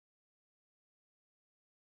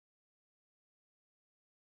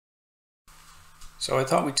So I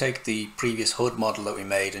thought we'd take the previous hood model that we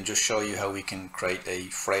made and just show you how we can create a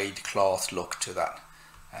frayed cloth look to that.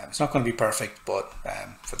 It's not going to be perfect, but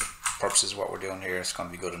for the purposes of what we're doing here, it's going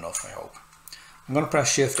to be good enough, I hope. I'm going to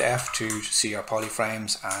press Shift F to see our poly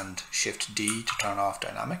frames and Shift D to turn off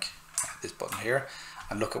dynamic, this button here,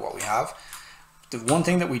 and look at what we have. The one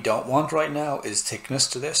thing that we don't want right now is thickness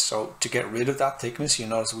to this, so to get rid of that thickness, you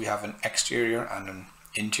notice we have an exterior and an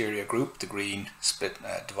interior group, the green split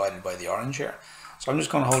divided by the orange here. So I'm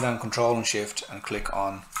just going to hold down Control and Shift and click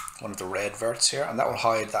on one of the red verts here, and that will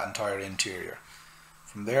hide that entire interior.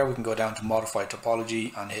 From there we can go down to Modify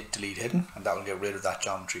Topology and hit Delete Hidden, and that will get rid of that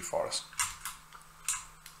geometry for us.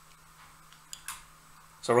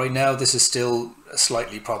 So right now this is still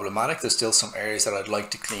slightly problematic. There's still some areas that I'd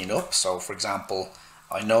like to clean up. So for example,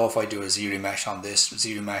 I know if I do a ZBrush on this,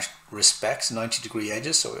 ZBrush respects 90-degree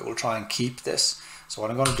edges, so it will try and keep this. So what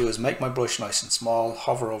I'm going to do is make my brush nice and small,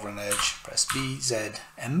 hover over an edge, press B, Z,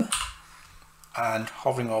 M, and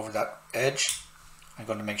hovering over that edge, I'm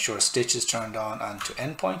going to make sure stitch is turned on, and to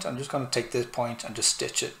endpoint, I'm just going to take this point and just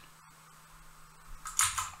stitch it.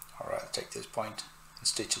 Alright, I'll take this point and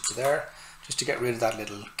stitch it to there, just to get rid of that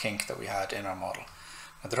little kink that we had in our model.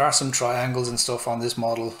 Now there are some triangles and stuff on this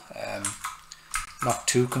model. Not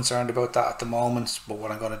too concerned about that at the moment, but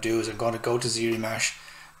what I'm going to do is I'm going to go to ZBrush.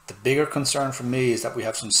 The bigger concern for me is that we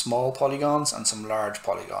have some small polygons and some large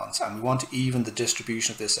polygons, and we want to even the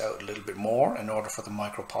distribution of this out a little bit more in order for the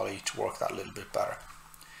Micropoly to work that a little bit better.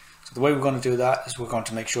 So the way we're going to do that is we're going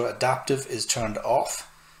to make sure adaptive is turned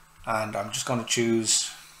off, and I'm just going to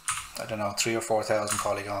choose, I don't know, 3,000 or 4,000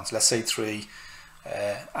 polygons, let's say 3,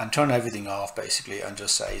 and turn everything off basically, and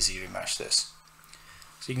just say ZBrush this.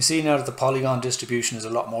 So you can see now that the polygon distribution is a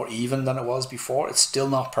lot more even than it was before. It's still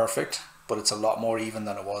not perfect, but it's a lot more even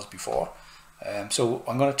than it was before. So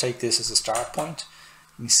I'm going to take this as a start point.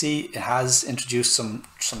 You can see it has introduced some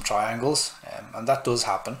triangles, and that does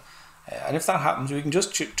happen. And if that happens, we can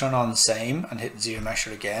just turn on same and hit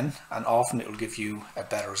ZBrush again, and often it will give you a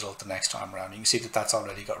better result the next time around. You can see that that's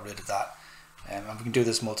already got rid of that, and we can do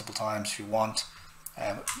this multiple times if you want.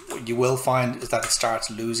 What you will find is that it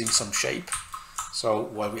starts losing some shape. So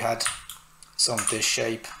while we had some of this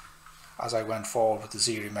shape, as I went forward with the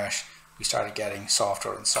ZBrush, we started getting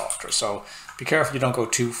softer and softer. So be careful you don't go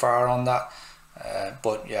too far on that,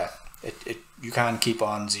 but yeah, you can keep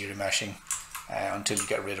on ZBrushing until you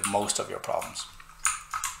get rid of most of your problems.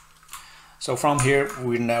 So from here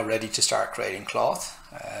we're now ready to start creating cloth,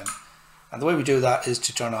 and the way we do that is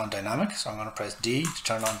to turn on dynamic. So I'm going to press D to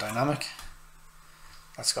turn on dynamic.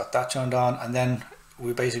 That's got that turned on, and then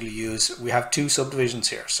we basically we have two subdivisions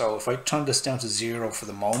here. So if I turn this down to 0 for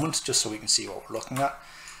the moment, just so we can see what we're looking at,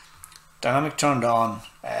 dynamic turned on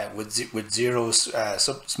with 0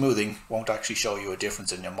 smoothing won't actually show you a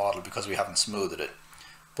difference in your model because we haven't smoothed it.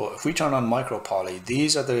 But if we turn on Micropoly,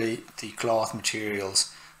 these are the cloth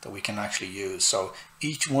materials that we can actually use. So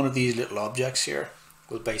each one of these little objects here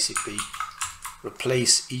will basically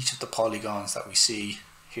replace each of the polygons that we see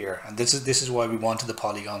here. And this is why we wanted the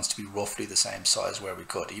polygons to be roughly the same size where we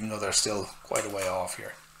could, even though they're still quite a way off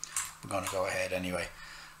here. We're going to go ahead anyway.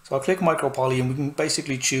 So I'll click Micropoly, and we can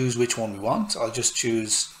basically choose which one we want. I'll just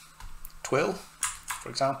choose twill, for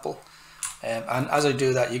example. And as I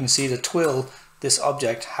do that, you can see the twill, this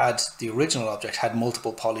object the original object had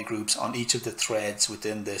multiple poly groups on each of the threads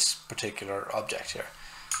within this particular object here.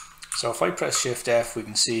 So if I press Shift F, we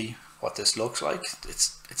can see what this looks like.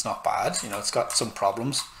 It's not bad, you know, it's got some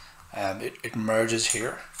problems. It merges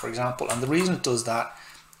here, for example, and the reason it does that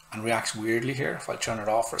and reacts weirdly here, if I turn it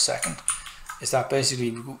off for a second, is that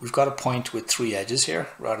basically we've got a point with 3 edges here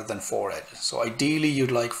rather than 4 edges. So ideally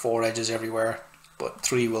you'd like 4 edges everywhere, but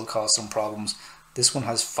 3 will cause some problems. This one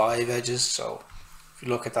has 5 edges, so if you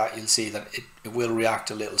look at that, you'll see that it will react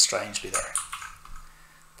a little strangely there.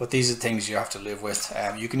 But these are things you have to live with.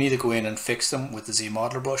 You can either go in and fix them with the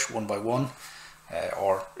ZModeler brush one by one,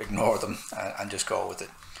 or ignore them and just go with it.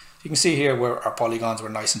 You can see here where our polygons were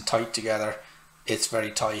nice and tight together, it's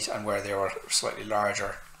very tight, and where they were slightly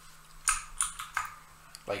larger,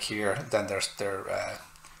 like here, then they're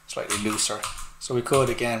slightly looser. So we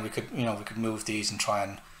could move these and try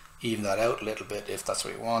and even that out a little bit if that's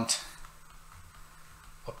what you want.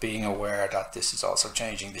 But being aware that this is also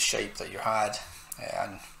changing the shape that you had,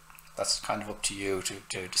 and that's kind of up to you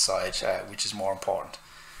to decide which is more important.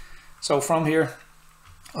 So from here,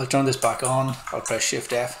 I'll turn this back on. I'll press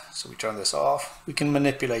Shift F, so we turn this off. We can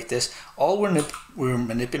manipulate this. All we're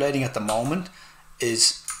manipulating at the moment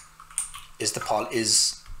is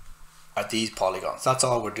are these polygons. That's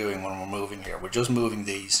all we're doing when we're moving here. We're just moving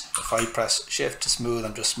these. If I press Shift to smooth,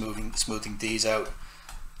 I'm just smoothing these out.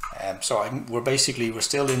 We're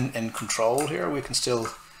still in control here. We can still,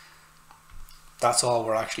 that's all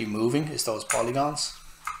we're actually moving is those polygons.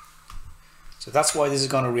 So that's why this is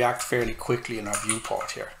going to react fairly quickly in our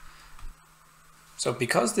viewport here. So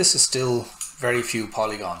because this is still very few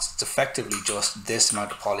polygons, it's effectively just this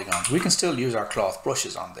amount of polygons. We can still use our cloth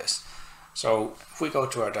brushes on this. So if we go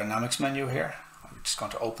to our dynamics menu here, I'm just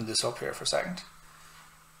going to open this up here for a second.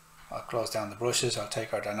 I'll close down the brushes, I'll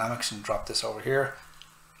take our dynamics and drop this over here.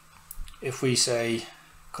 If we say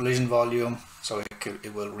collision volume, so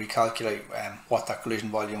it will recalculate what that collision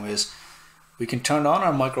volume is. We can turn on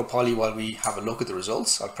our Micropoly while we have a look at the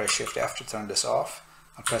results. I'll press Shift F to turn this off.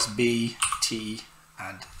 I'll press B, T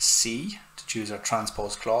and C to choose our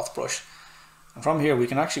transpose cloth brush. And from here we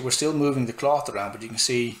can actually, we're still moving the cloth around, but you can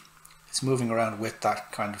see it's moving around with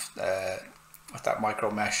that kind of, with that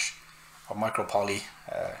micro mesh or Micropoly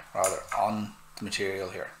rather on the material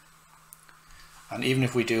here. And even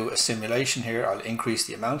if we do a simulation here, I'll increase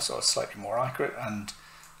the amount so it's slightly more accurate, and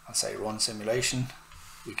I'll say run simulation.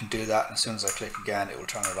 We can do that, and as soon as I click again it will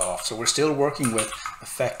turn it off. So we're still working with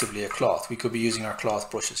effectively a cloth. We could be using our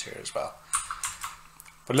cloth brushes here as well.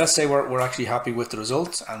 But let's say we're actually happy with the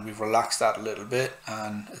results and we've relaxed that a little bit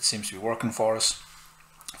and it seems to be working for us.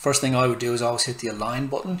 First thing I would do is always hit the align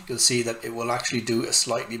button. You'll see that it will actually do a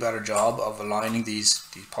slightly better job of aligning these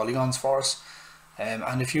polygons for us.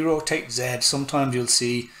 And if you rotate Z, sometimes you'll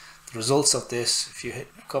see the results of this. If you hit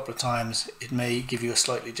a couple of times, it may give you a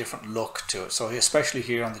slightly different look to it. So especially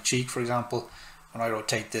here on the cheek, for example, when I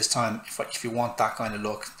rotate this time, if you want that kind of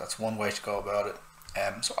look, that's one way to go about it.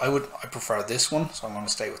 So I prefer this one, so I'm going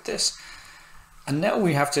to stay with this. And now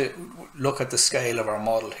we have to look at the scale of our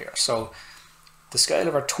model here. So the scale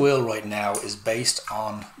of our twill right now is based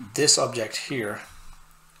on this object here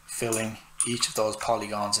filling each of those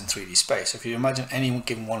polygons in 3D space. If you imagine any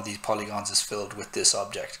given one of these polygons is filled with this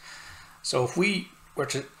object. So if we were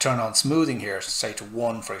to turn on smoothing here, say to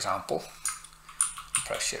 1 for example,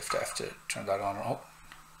 press Shift F to turn that on or off.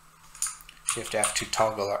 Shift F to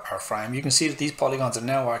toggle our frame, you can see that these polygons are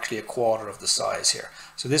now actually a quarter of the size here.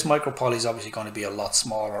 So this Micropoly is obviously going to be a lot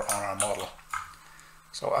smaller on our model.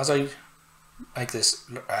 So as I make this,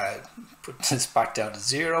 put this back down to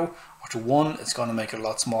 0 or to 1, it's going to make it a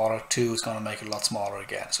lot smaller. 2 is going to make it a lot smaller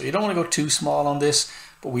again. So you don't want to go too small on this,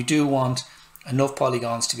 but we do want enough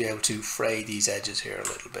polygons to be able to fray these edges here a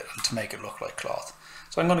little bit and to make it look like cloth.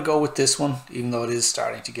 So I'm going to go with this one, even though it is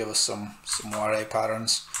starting to give us some moire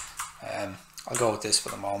patterns. I'll go with this for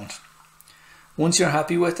the moment. Once you're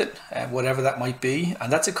happy with it, whatever that might be,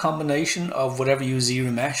 and that's a combination of whatever you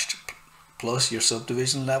ZRemeshed plus your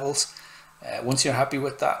subdivision levels. Once you're happy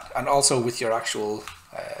with that, and also with your actual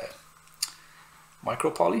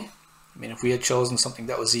Micropoly, I mean, if we had chosen something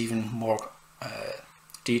that was even more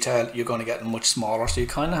detailed, you're going to get much smaller. So you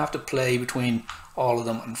kind of have to play between all of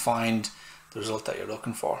them and find the result that you're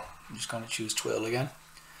looking for. I'm just going to choose twill again.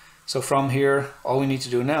 So from here, all we need to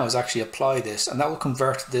do now is actually apply this, and that will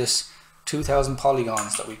convert this 2000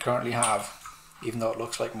 polygons that we currently have, even though it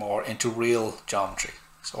looks like more, into real geometry.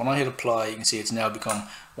 So when I hit apply, you can see it's now become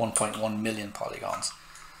 1.1 million polygons.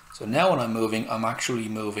 So now when I'm moving, I'm actually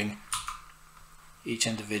moving each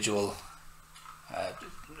individual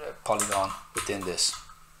polygon within this.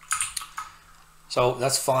 So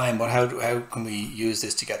that's fine, but how can we use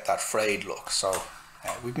this to get that frayed look? So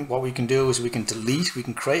what we can do is we can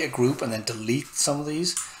create a group and then delete some of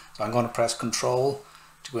these. So I'm going to press Control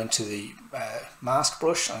to go into the mask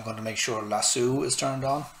brush. I'm going to make sure lasso is turned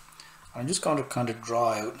on. I'm just going to kind of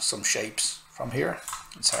draw out some shapes from here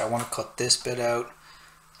and say I want to cut this bit out,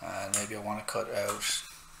 and maybe I want to cut out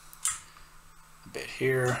a bit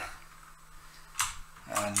here,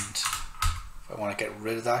 and if I want to get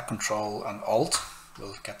rid of that, Control and Alt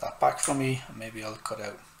will get that back from me, and maybe I'll cut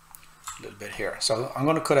out a little bit here. So I'm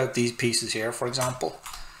going to cut out these pieces here, for example,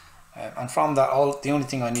 and from that, the only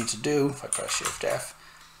thing I need to do, if I press Shift F,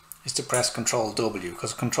 is to press Control W,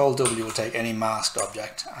 because Control W will take any masked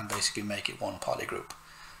object and basically make it one polygroup.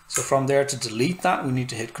 So from there, to delete that, we need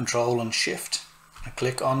to hit Control and Shift and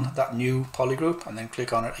click on that new polygroup, and then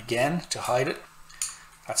click on it again to hide it.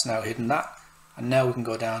 That's now hidden that, and now we can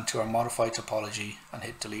go down to our modify topology and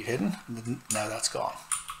hit delete hidden, and now that's gone.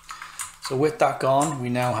 So with that gone, we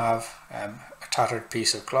now have a tattered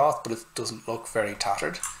piece of cloth, but it doesn't look very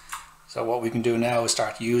tattered. So what we can do now is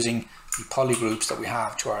start using the polygroups that we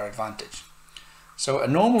have to our advantage. So a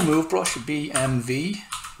normal move brush, BMV,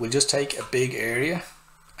 will just take a big area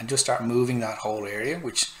and just start moving that whole area,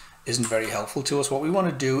 which isn't very helpful to us. What we want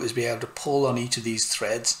to do is be able to pull on each of these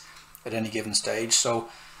threads at any given stage. So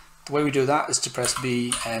the way we do that is to press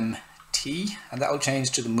BMT, and that will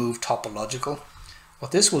change to the move topological.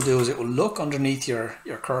 What this will do is it will look underneath your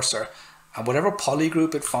cursor, and whatever poly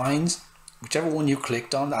group it finds, whichever one you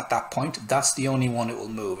clicked on at that point, that's the only one it will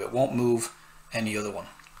move. It won't move any other one.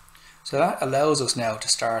 So that allows us now to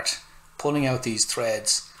start pulling out these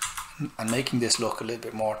threads and making this look a little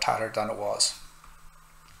bit more tattered than it was.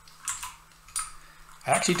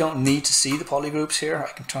 I actually don't need to see the poly groups here.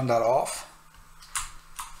 I can turn that off,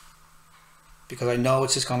 because I know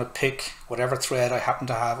it's just going to pick whatever thread I happen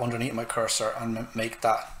to have underneath my cursor and make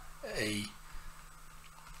that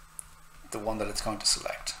the one that it's going to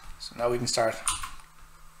select. So now we can start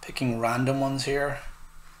picking random ones here.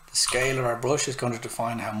 The scale of our brush is going to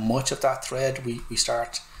define how much of that thread we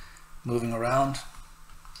start moving around.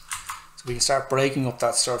 So we can start breaking up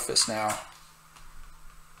that surface now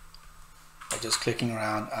by just clicking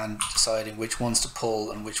around and deciding which ones to pull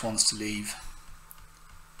and which ones to leave.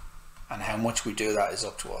 And how much we do that is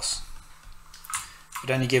up to us. At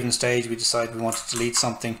any given stage we decide we want to delete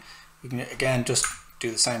something, we can again just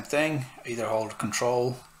do the same thing, either hold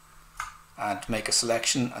Control and make a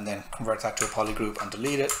selection and then convert that to a poly group and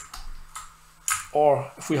delete it,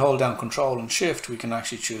 or if we hold down Control and Shift, we can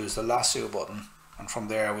actually choose the lasso button, and from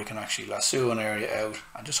there we can actually lasso an area out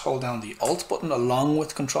and just hold down the Alt button along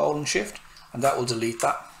with Control and Shift, and that will delete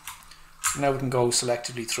that. So now we can go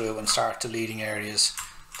selectively through and start deleting areas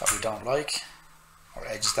that we don't like, or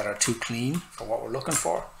edges that are too clean for what we're looking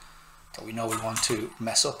for, that we know we want to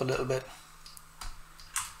mess up a little bit.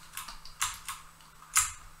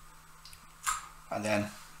 And then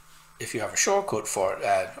if you have a shortcut for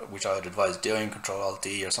it, which I would advise doing,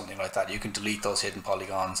 Control-Alt-D or something like that, you can delete those hidden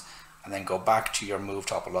polygons and then go back to your Move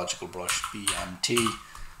Topological Brush, BMT,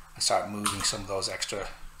 and start moving some of those extra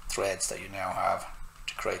threads that you now have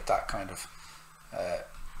to create that kind of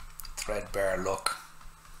threadbare look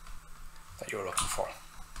that you're looking for.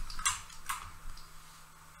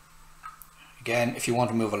 Again, if you want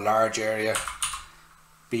to move a large area,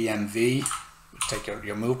 BMV, take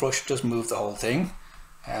your move brush, just move the whole thing,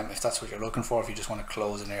 if that's what you're looking for. If you just want to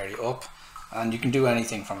close an area up, and you can do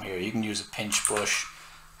anything from here. You can use a pinch brush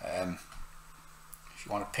if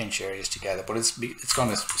you want to pinch areas together, but it's going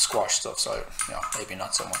to squash stuff, so maybe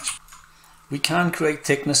not so much. We can create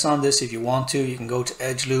thickness on this if you want to. You can go to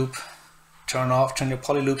Edge Loop, turn your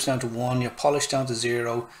poly loops down to 1, your polish down to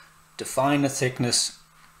 0, define a thickness,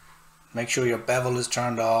 make sure your bevel is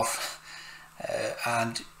turned off,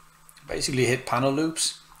 and basically hit panel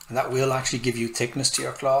loops, and that will actually give you thickness to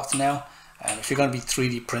your cloth now. And if you're going to be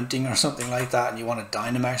 3D printing or something like that and you want to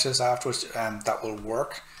Dynamax this afterwards, that will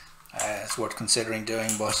work. It's worth considering doing,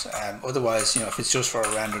 but otherwise, if it's just for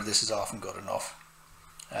a render, this is often good enough.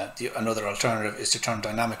 Another alternative is to turn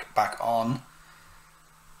dynamic back on,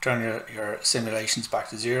 turn your simulations back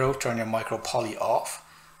to 0, turn your Micropoly off,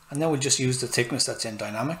 and then we'll just use the thickness that's in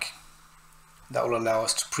dynamic. That will allow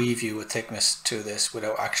us to preview a thickness to this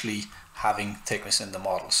without actually having thickness in the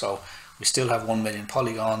model. So we still have 1 million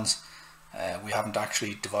polygons. We haven't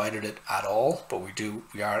actually divided it at all, but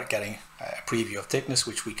we are getting a preview of thickness,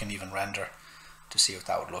 which we can even render to see what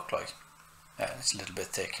that would look like. It's a little bit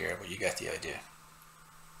thick here, but you get the idea.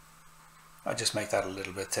 I'll just make that a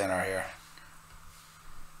little bit thinner here.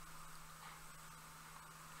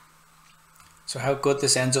 So how good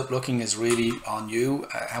this ends up looking is really on you,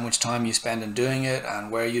 how much time you spend in doing it and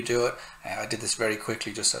where you do it. I did this very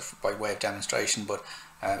quickly just by way of demonstration, but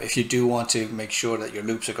if you do want to make sure that your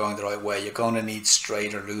loops are going the right way, you're going to need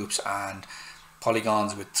straighter loops and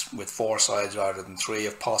polygons with 4 sides rather than 3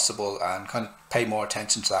 if possible, and kind of pay more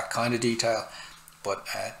attention to that kind of detail. But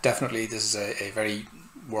definitely this is a very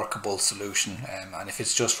workable solution, and if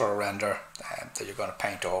it's just for a render that you're going to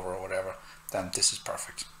paint over or whatever, then this is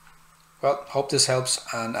perfect. Well, hope this helps,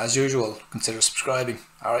 and as usual, consider subscribing.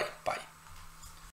 Alright, bye.